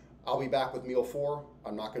 okay? I'll be back with meal 4.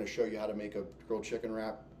 I'm not gonna show you how to make a grilled chicken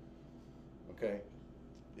wrap, okay?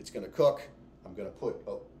 It's gonna cook. I'm gonna put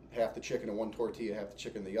half the chicken in one tortilla, half the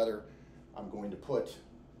chicken in the other. I'm going to put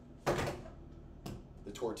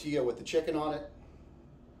the tortilla with the chicken on it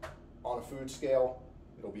on a food scale.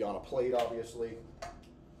 It'll be on a plate, obviously.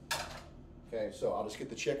 Okay, so I'll just get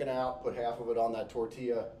the chicken out, put half of it on that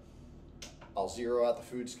tortilla. I'll zero out the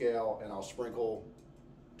food scale and I'll sprinkle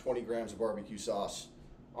 20 grams of barbecue sauce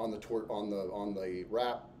on the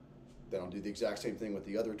wrap. Then I'll do the exact same thing with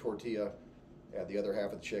the other tortilla, add the other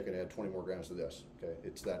half of the chicken, add 20 more grams of this. Okay,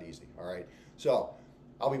 it's that easy, all right? So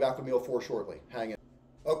I'll be back with meal 4 shortly. Hang in.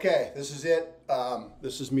 Okay, this is it.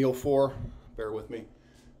 This is meal 4, bear with me.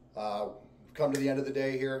 Come to the end of the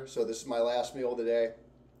day here. So this is my last meal of the day.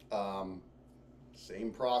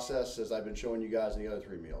 Same process as I've been showing you guys in the other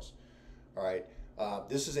 3 meals. All right,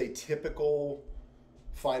 this is a typical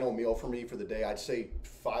final meal for me for the day. I'd say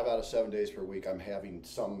 5 out of 7 days per week I'm having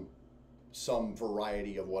some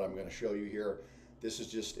variety of what I'm going to show you here. This is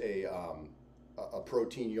just a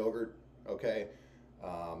protein yogurt, okay?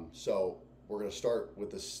 So we're going to start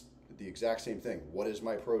with the exact same thing. What is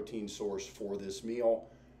my protein source for this meal?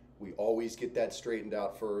 We always get that straightened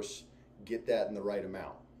out first, get that in the right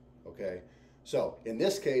amount, okay? So in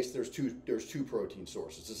this case, there's two protein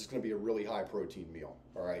sources. This is going to be a really high protein meal,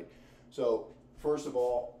 all right? So first of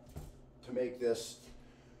all, to make this,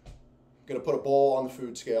 I'm going to put a bowl on the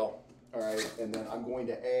food scale, all right? And then I'm going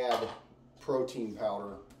to add protein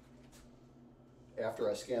powder after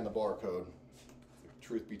I scan the barcode.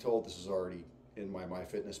 Truth be told, this is already in my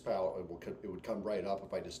MyFitnessPal. It would come right up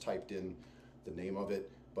if I just typed in the name of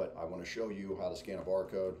it, but I want to show you how to scan a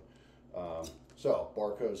barcode. So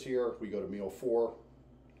barcode's here. We go to meal 4,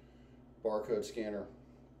 barcode scanner.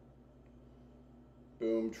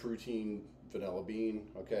 Boom, Truteen vanilla bean.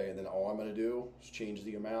 Okay, and then all I'm going to do is change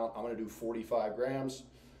the amount. I'm going to do 45 grams,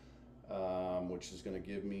 which is going to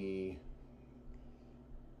give me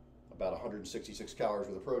about 166 calories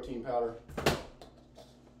worth of protein powder.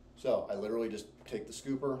 So I literally just take the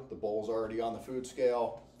scooper. The bowl's already on the food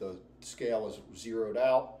scale. The scale is zeroed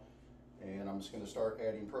out, and I'm just going to start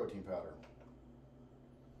adding protein powder.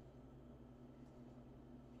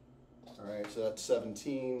 All right, so that's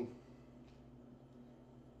 17,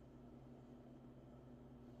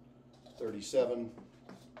 37,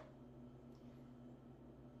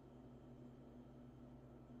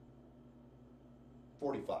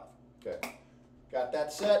 45. Okay, got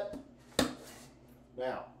that set.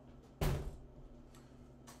 Now,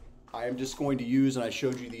 I am just going to use, and I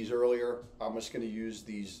showed you these earlier, I'm just going to use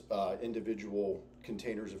these individual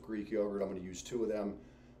containers of Greek yogurt. I'm going to use 2 of them.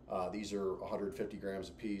 These are 150 grams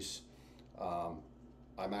a piece.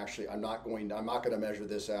 I'm not going to measure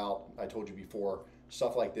this out. I told you before,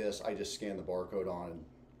 stuff like this, I just scan the barcode on and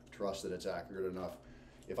trust that it's accurate enough.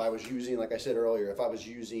 If I was using, like I said earlier, if I was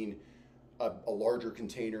using a larger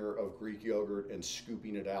container of Greek yogurt and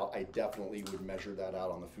scooping it out, I definitely would measure that out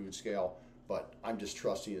on the food scale. But I'm just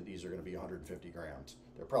trusting that these are going to be 150 grams.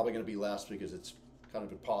 They're probably going to be less because it's kind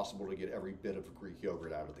of impossible to get every bit of Greek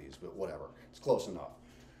yogurt out of these, but whatever, it's close enough.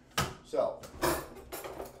 So,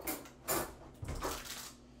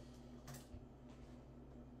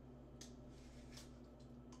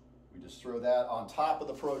 we just throw that on top of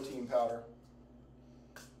the protein powder.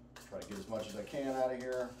 Try to get as much as I can out of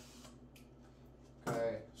here.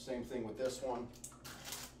 Okay, same thing with this one.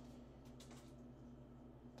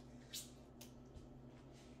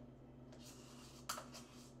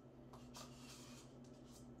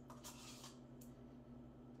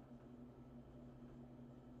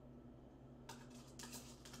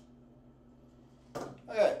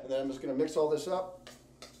 Okay, and then I'm just going to mix all this up.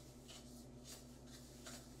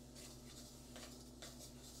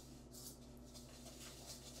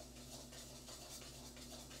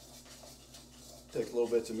 Take a little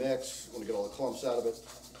bit to mix. I want to get all the clumps out of it.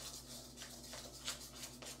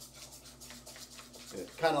 It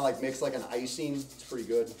kind of like makes like an icing. It's pretty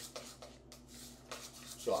good.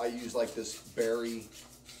 So I use like this berry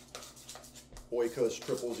Oikos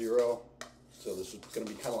 000. So this is going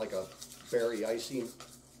to be kind of like a berry icing.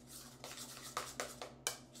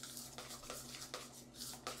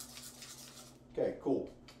 Okay,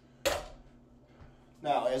 cool.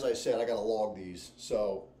 Now, as I said, I got to log these.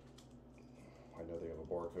 So I know they have a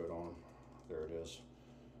barcode on them. There it is.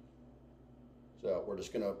 So we're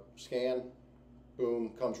just going to scan.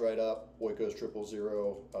 Boom, comes right up. Oikos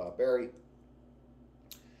 000 berry.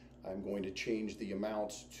 I'm going to change the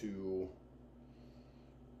amount to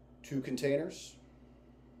 2 containers.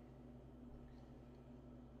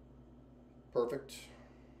 Perfect.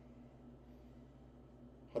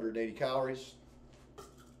 180 calories.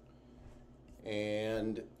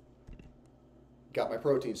 And got my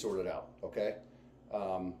protein sorted out, okay?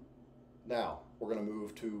 Now, we're gonna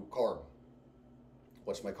move to carb.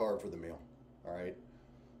 What's my carb for the meal, all right?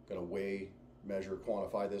 Gonna weigh, measure,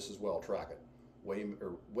 quantify this as well, track it.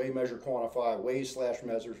 Weigh, measure, quantify, weigh slash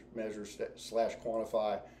measure slash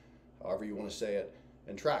quantify, however you wanna say it,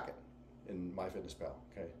 and track it in MyFitnessPal,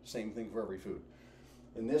 okay? Same thing for every food.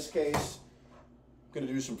 In this case, I'm gonna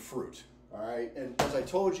do some fruit, all right? And as I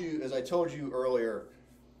told you earlier,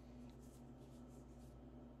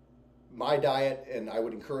 my diet, and I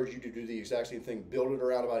would encourage you to do the exact same thing, build it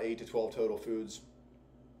around about 8 to 12 total foods.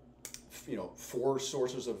 You know, 4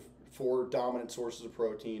 dominant sources of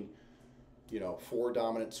protein, you know, 4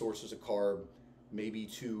 dominant sources of carb, maybe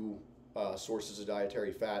 2 sources of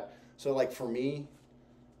dietary fat. So like for me,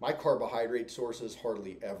 my carbohydrate sources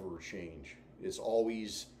hardly ever change. It's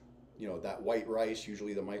always, you know, that white rice,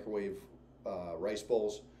 usually the microwave rice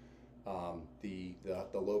bowls, the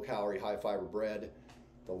low calorie, high fiber bread,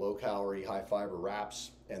 the low calorie, high fiber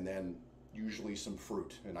wraps, and then usually some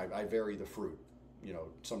fruit. And I vary the fruit, you know,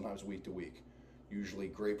 sometimes week to week. Usually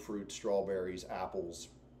grapefruit, strawberries, apples.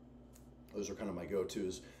 Those are kind of my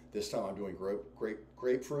go-tos. This time I'm doing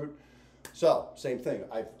grapefruit. So same thing.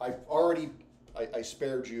 I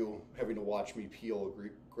spared you having to watch me peel a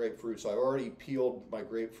grapefruit. So I've already peeled my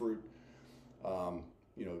grapefruit.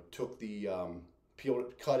 You know, took the peeled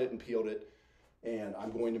it, cut it, and peeled it, and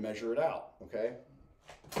I'm going to measure it out. Okay.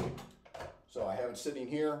 So I have it sitting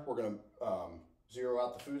here. We're going to zero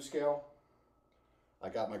out the food scale. I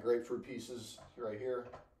got my grapefruit pieces right here.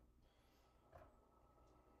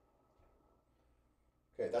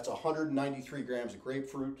 Okay, that's 193 grams of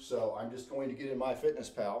grapefruit. So I'm just going to get in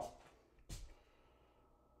MyFitnessPal,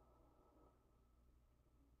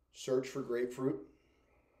 search for grapefruit.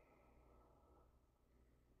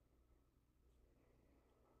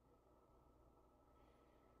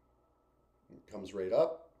 It comes right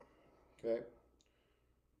up. Okay.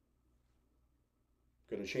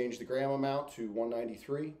 Going to change the gram amount to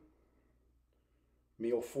 193.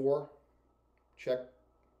 Meal 4, check.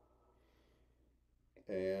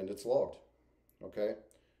 And it's logged. Okay.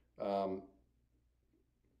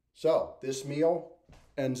 So this meal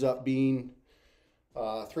ends up being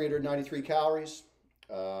 393 calories,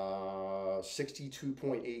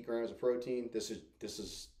 62.8 grams of protein.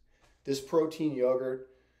 This protein yogurt.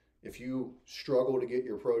 If you struggle to get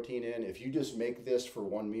your protein in, if you just make this for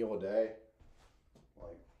one meal a day,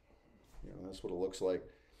 and that's what it looks like.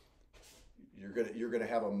 You're gonna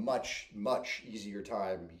have a much easier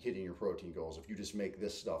time hitting your protein goals if you just make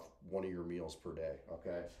this stuff one of your meals per day.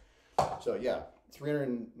 Okay, so yeah,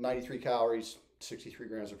 393 calories, 63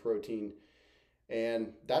 grams of protein,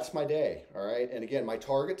 and that's my day. All right, and again, my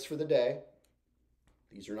targets for the day.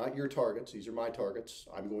 These are not your targets; these are my targets.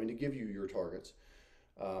 I'm going to give you your targets.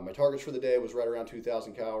 My targets for the day was right around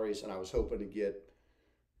 2,000 calories, and I was hoping to get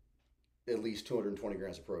at least 220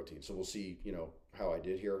 grams of protein. So we'll see, how I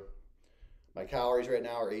did here. My calories right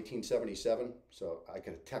now are 1877, so I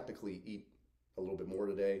could technically eat a little bit more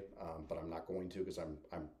today, but I'm not going to because I'm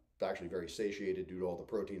actually very satiated due to all the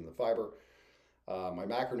protein and the fiber. My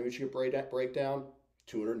macronutrient breakdown,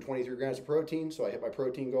 223 grams of protein, so I hit my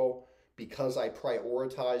protein goal because I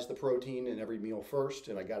prioritized the protein in every meal first,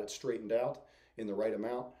 and I got it straightened out in the right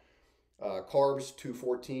amount. Carbs,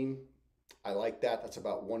 214. I like that. That's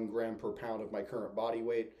about 1 gram per pound of my current body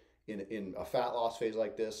weight. In a fat loss phase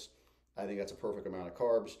like this, I think that's a perfect amount of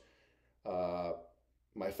carbs.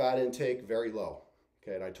 My fat intake, very low.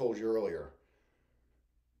 Okay, and I told you earlier,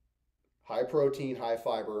 high protein, high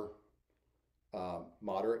fiber,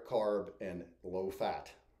 moderate carb, and low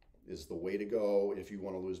fat is the way to go if you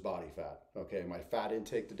want to lose body fat. Okay, my fat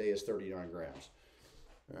intake today is 39 grams.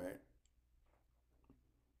 All right.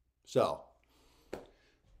 So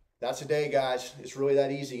that's a day, guys. It's really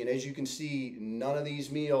that easy. And as you can see, none of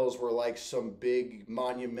these meals were like some big,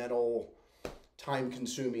 monumental,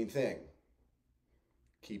 time-consuming thing.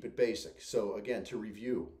 Keep it basic. So again, to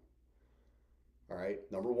review, all right,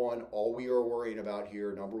 number one, all we are worrying about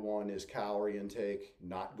here, number one, is calorie intake,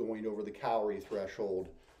 not going over the calorie threshold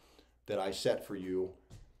that I set for you.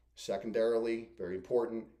 Secondarily, very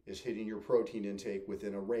important, is hitting your protein intake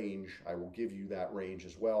within a range. I will give you that range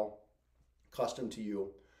as well, custom to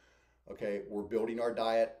you. Okay, we're building our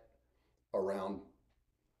diet around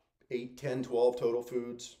 8, 10, 12 total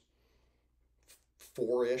foods,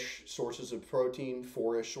 4-ish sources of protein,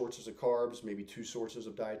 4-ish sources of carbs, maybe 2 sources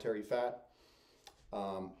of dietary fat.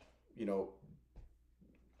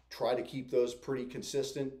 Try to keep those pretty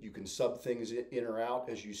consistent. You can sub things in or out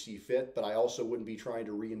as you see fit, but I also wouldn't be trying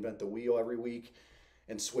to reinvent the wheel every week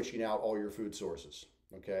and switching out all your food sources.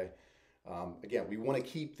 Okay. Again, we want to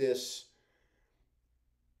keep this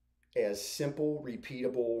as simple,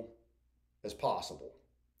 repeatable as possible,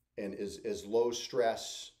 and as low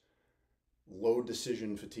stress, low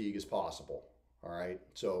decision fatigue as possible. All right.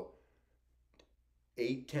 So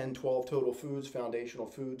 8, 10, 12 total foods, foundational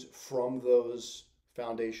foods. From those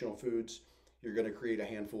foundational foods, you're going to create a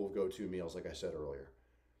handful of go-to meals, like I said earlier.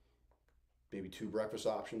 Maybe 2 breakfast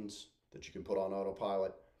options that you can put on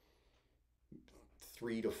autopilot,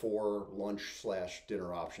 3 to 4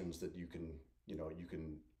 lunch/dinner options that you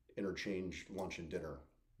can interchange lunch and dinner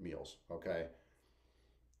meals. Okay,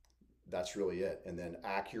 that's really it. And then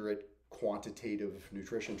accurate quantitative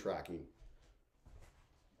nutrition tracking,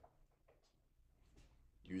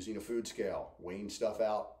 using a food scale, weighing stuff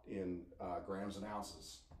out in grams and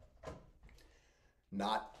ounces,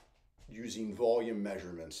 not using volume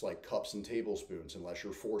measurements like cups and tablespoons unless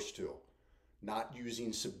you're forced to, not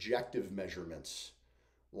using subjective measurements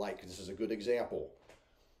like, this is a good example,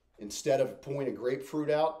 instead of pulling a grapefruit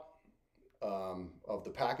out of the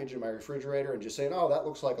package in my refrigerator and just saying, oh, that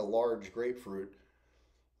looks like a large grapefruit.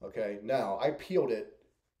 Okay, no, I peeled it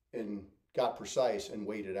and got precise and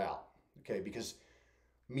weighed it out. Okay, because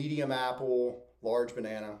medium apple, large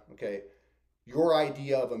banana, okay, your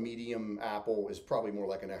idea of a medium apple is probably more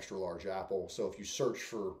like an extra large apple. So if you search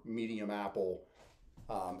for medium apple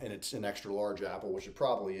and it's an extra large apple, which it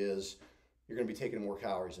probably is, you're going to be taking more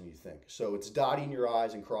calories than you think. So it's dotting your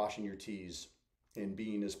I's and crossing your T's and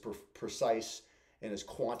being as precise and as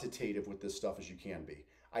quantitative with this stuff as you can be.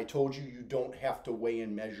 I told you you don't have to weigh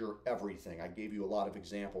and measure everything. I gave you a lot of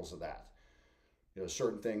examples of that.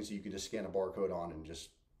 Certain things you can just scan a barcode on and just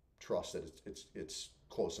trust that it's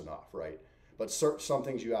close enough, right? But some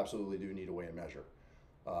things you absolutely do need to weigh and measure.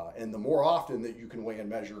 And the more often that you can weigh and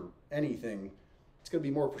measure anything, it's going to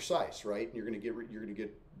be more precise, right? And you're going to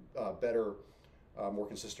get better, more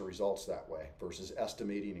consistent results that way versus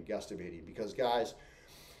estimating and guesstimating. Because guys,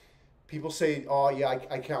 people say, oh yeah,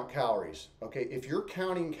 I count calories. Okay, if you're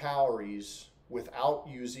counting calories without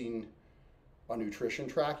using a nutrition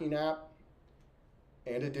tracking app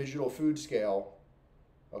and a digital food scale,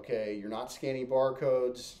 okay, you're not scanning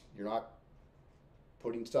barcodes, you're not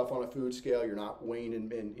putting stuff on a food scale, you're not weighing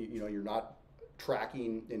and you're not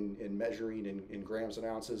tracking and measuring in grams and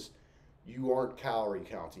ounces, you aren't calorie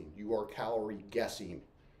counting. You are calorie guessing.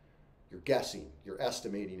 You're guessing. You're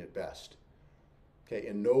estimating at best. Okay,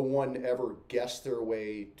 and no one ever guessed their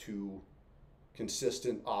way to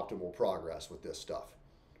consistent, optimal progress with this stuff.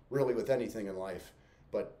 Really with anything in life,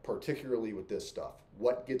 but particularly with this stuff.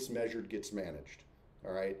 What gets measured gets managed,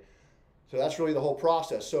 all right? So that's really the whole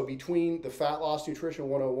process. So between the Fat Loss Nutrition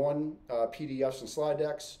 101 PDFs and slide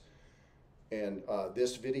decks and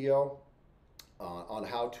this video on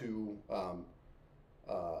how to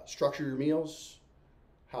structure your meals,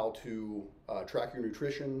 how to track your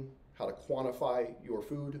nutrition, how to quantify your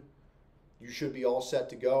food, you should be all set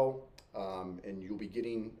to go, and you'll be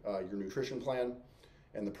getting your nutrition plan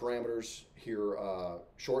and the parameters here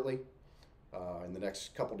shortly in the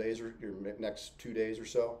next couple days or your next 2 days or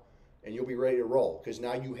so, and you'll be ready to roll because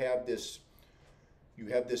now you have this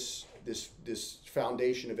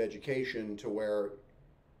foundation of education to where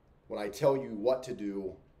when I tell you what to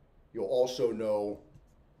do, you'll also know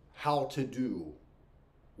how to do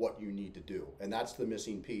what you need to do. And that's the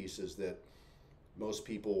missing piece, is that most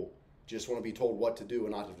people just want to be told what to do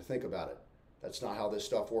and not have to think about it. That's not how this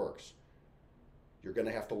stuff works. You're going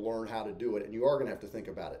to have to learn how to do it, and you are going to have to think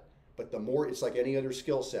about it. But the more, it's like any other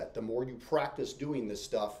skill set, the more you practice doing this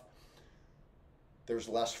stuff, there's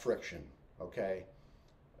less friction, okay?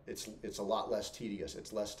 It's a lot less tedious.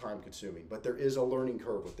 It's less time consuming. But there is a learning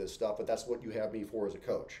curve with this stuff, but that's what you have me for as a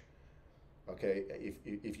coach. Okay,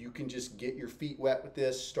 if you can just get your feet wet with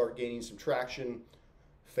this, start gaining some traction,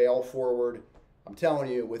 fail forward, I'm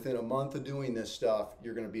telling you, within a month of doing this stuff,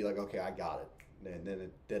 you're going to be like, okay, I got it.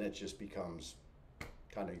 And then it just becomes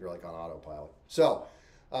kind of, you're like on autopilot. So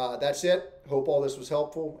that's it. Hope all this was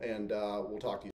helpful, and we'll talk to you.